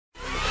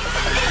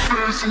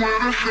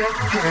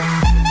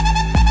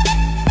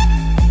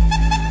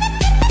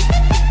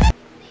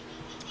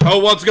Oh,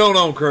 what's going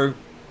on, crew?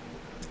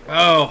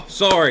 Oh,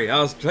 sorry. I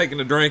was taking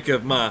a drink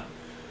of my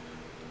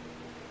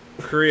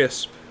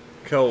crisp,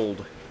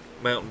 cold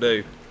Mountain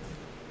Dew.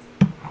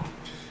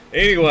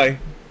 Anyway,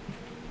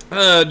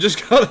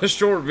 just got a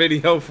short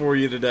video for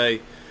you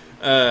today.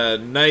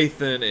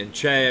 Nathan and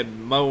Chad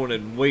mowing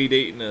and weed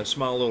eating a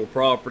small little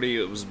property.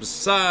 It was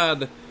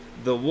beside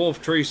the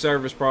Wolf Tree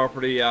Service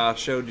property I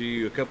showed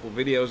you a couple of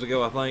videos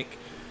ago, I think.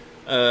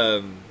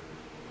 I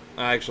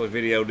actually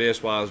videoed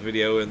this while I was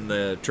videoing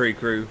the tree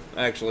crew,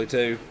 actually,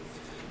 too.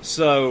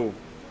 So,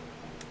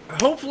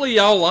 hopefully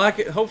y'all like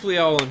it. Hopefully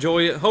y'all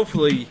enjoy it.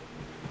 Hopefully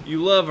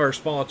you love our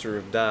sponsor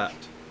of Diet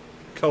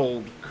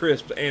Cold,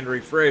 Crisp, and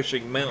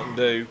Refreshing Mountain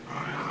Dew.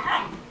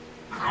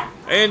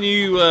 And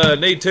you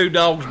need two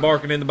dogs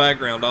barking in the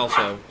background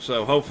also.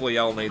 So, hopefully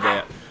y'all need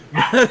that.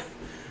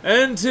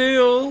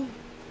 Until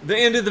the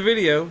end of the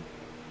video,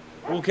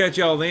 we'll catch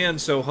y'all then.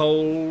 So,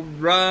 hold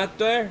right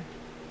there.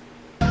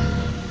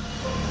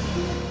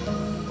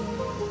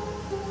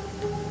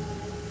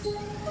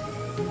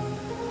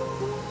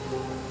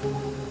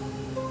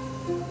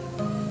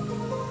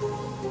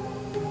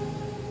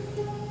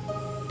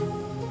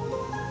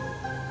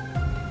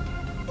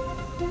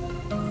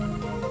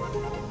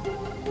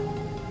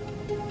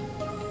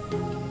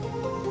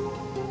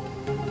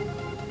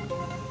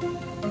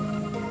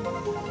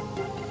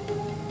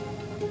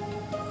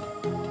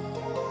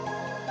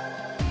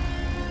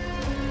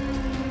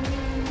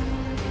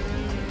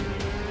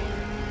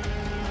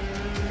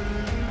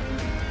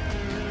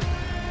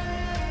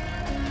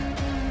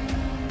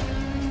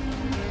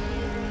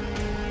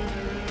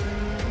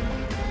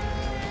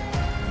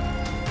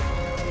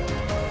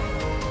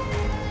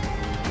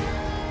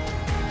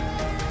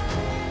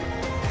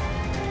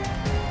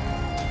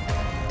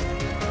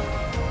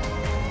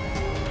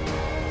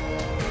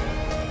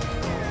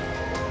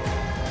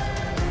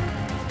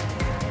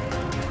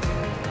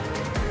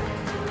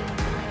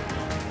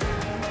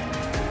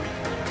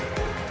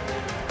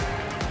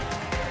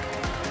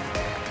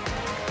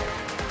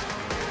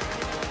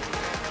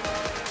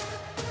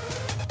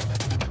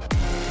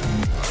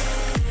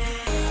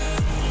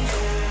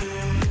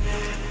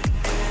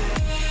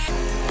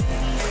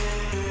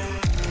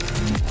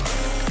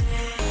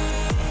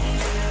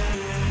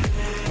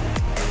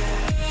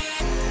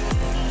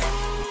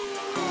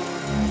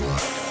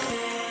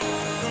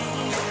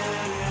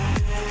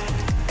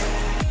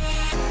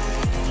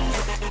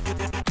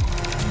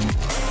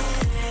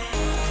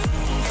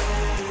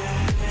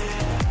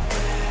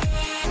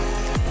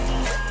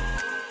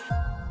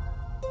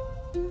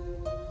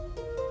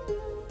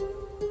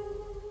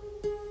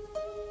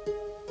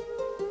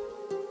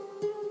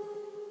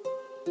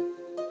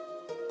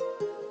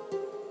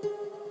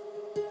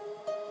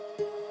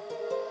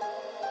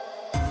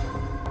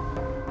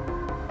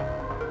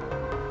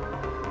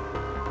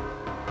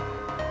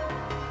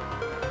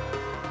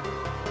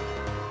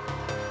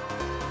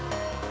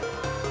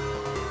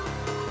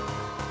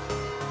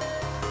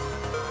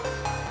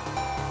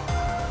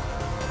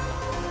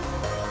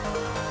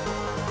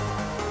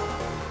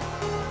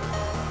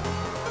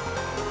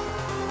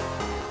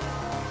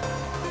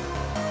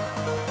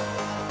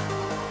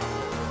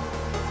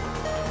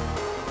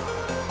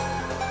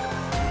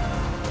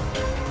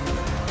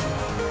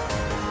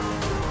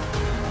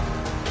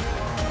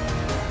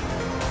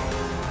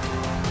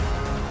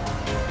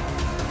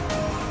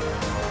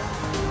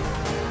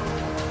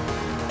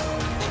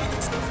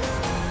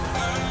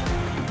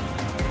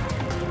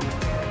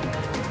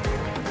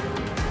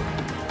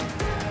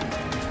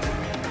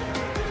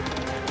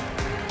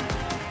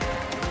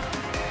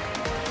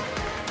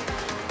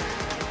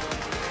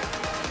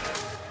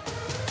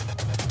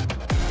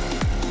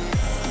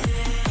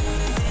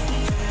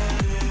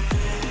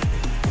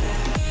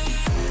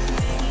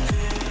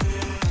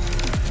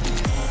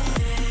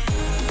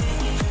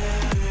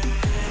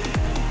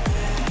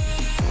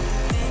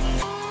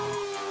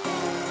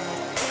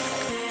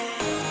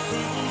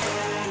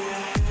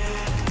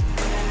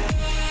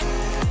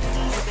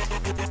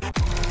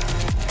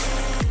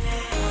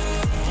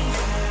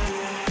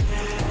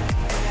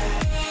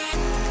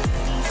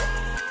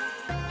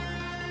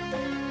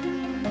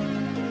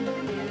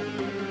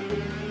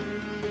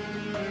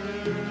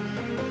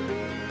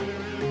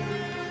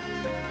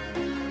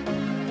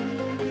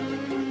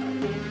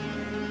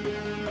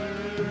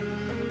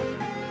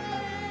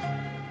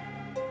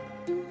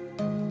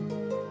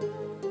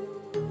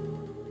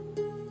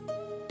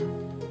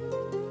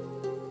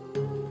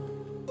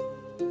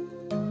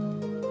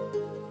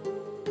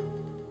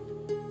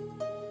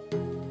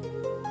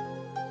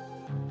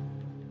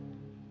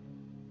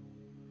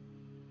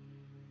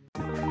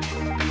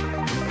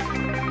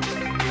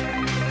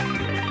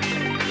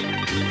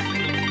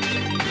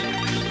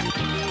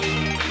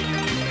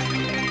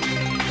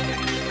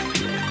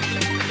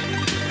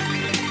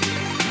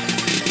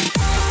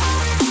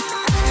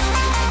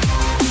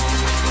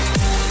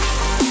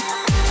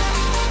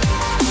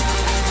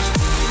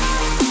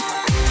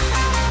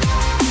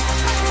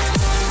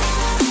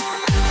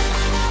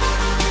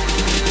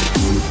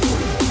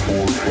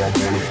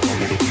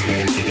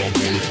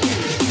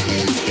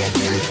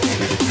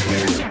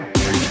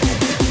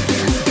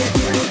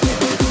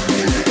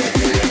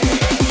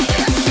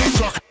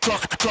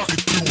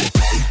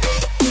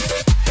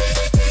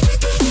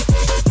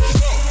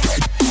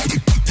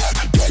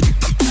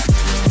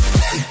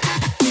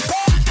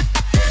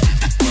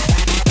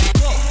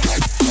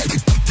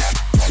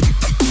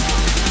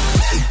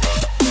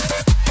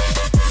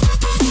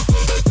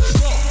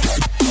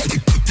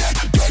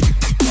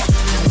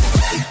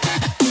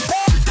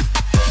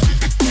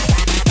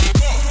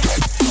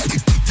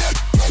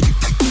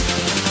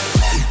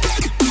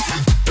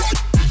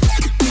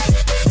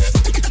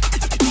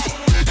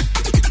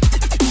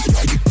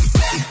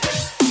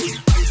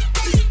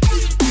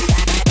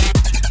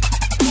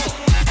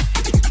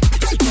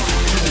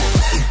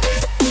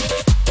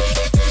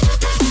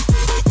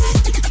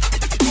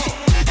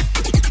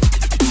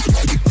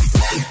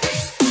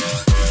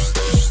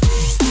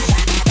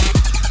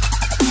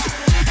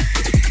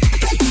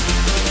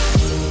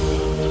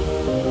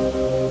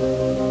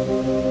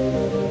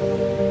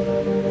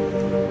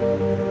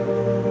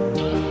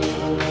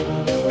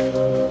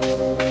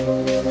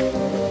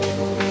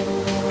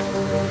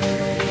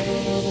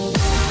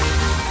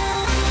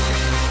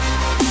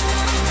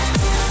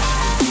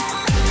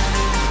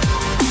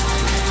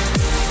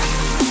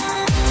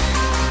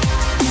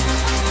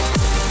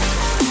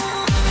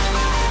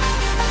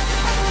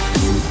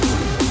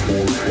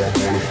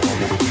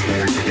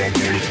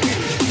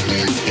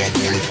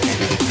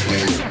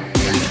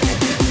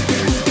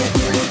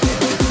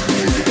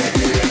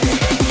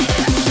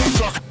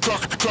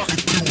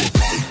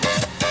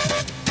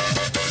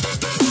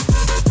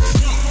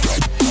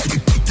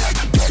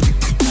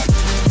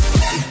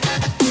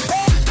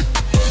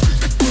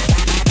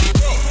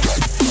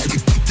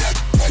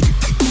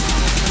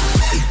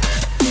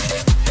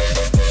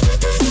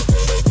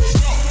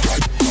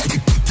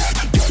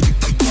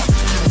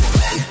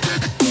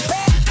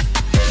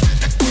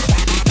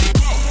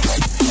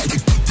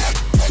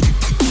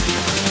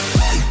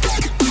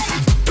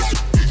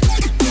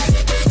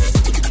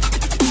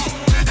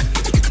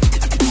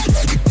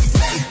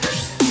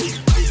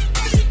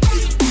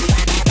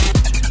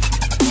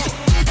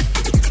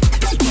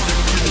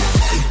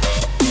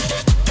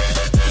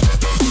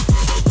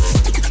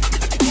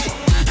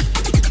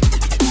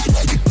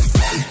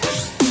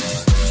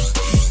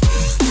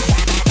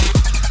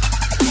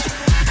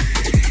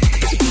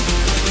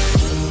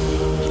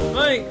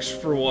 Thanks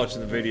for watching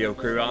the video,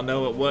 crew. I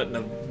know it wasn't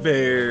a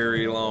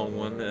very long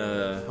one.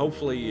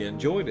 Hopefully you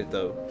enjoyed it,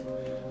 though.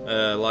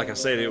 Like I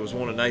said, it was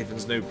one of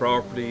Nathan's new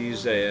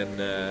properties, and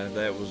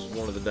that was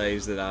one of the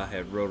days that I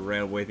had rode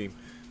around with him.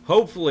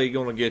 Hopefully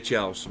going to get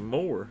y'all some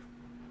more.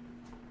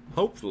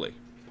 Hopefully.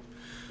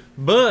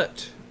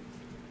 But,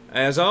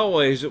 as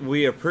always,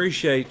 we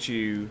appreciate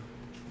you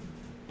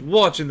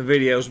watching the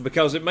videos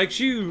because it makes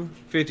you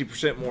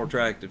 50% more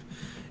attractive.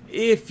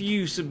 If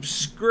you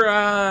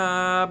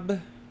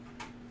subscribe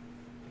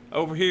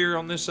over here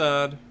on this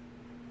side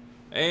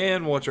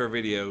and watch our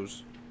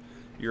videos,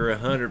 you're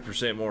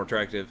 100% more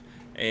attractive,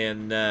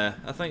 and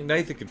I think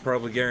Nathan could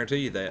probably guarantee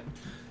you that.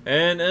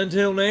 And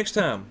until next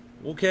time,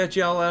 we'll catch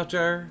y'all out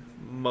there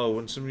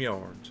mowing some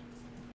yards.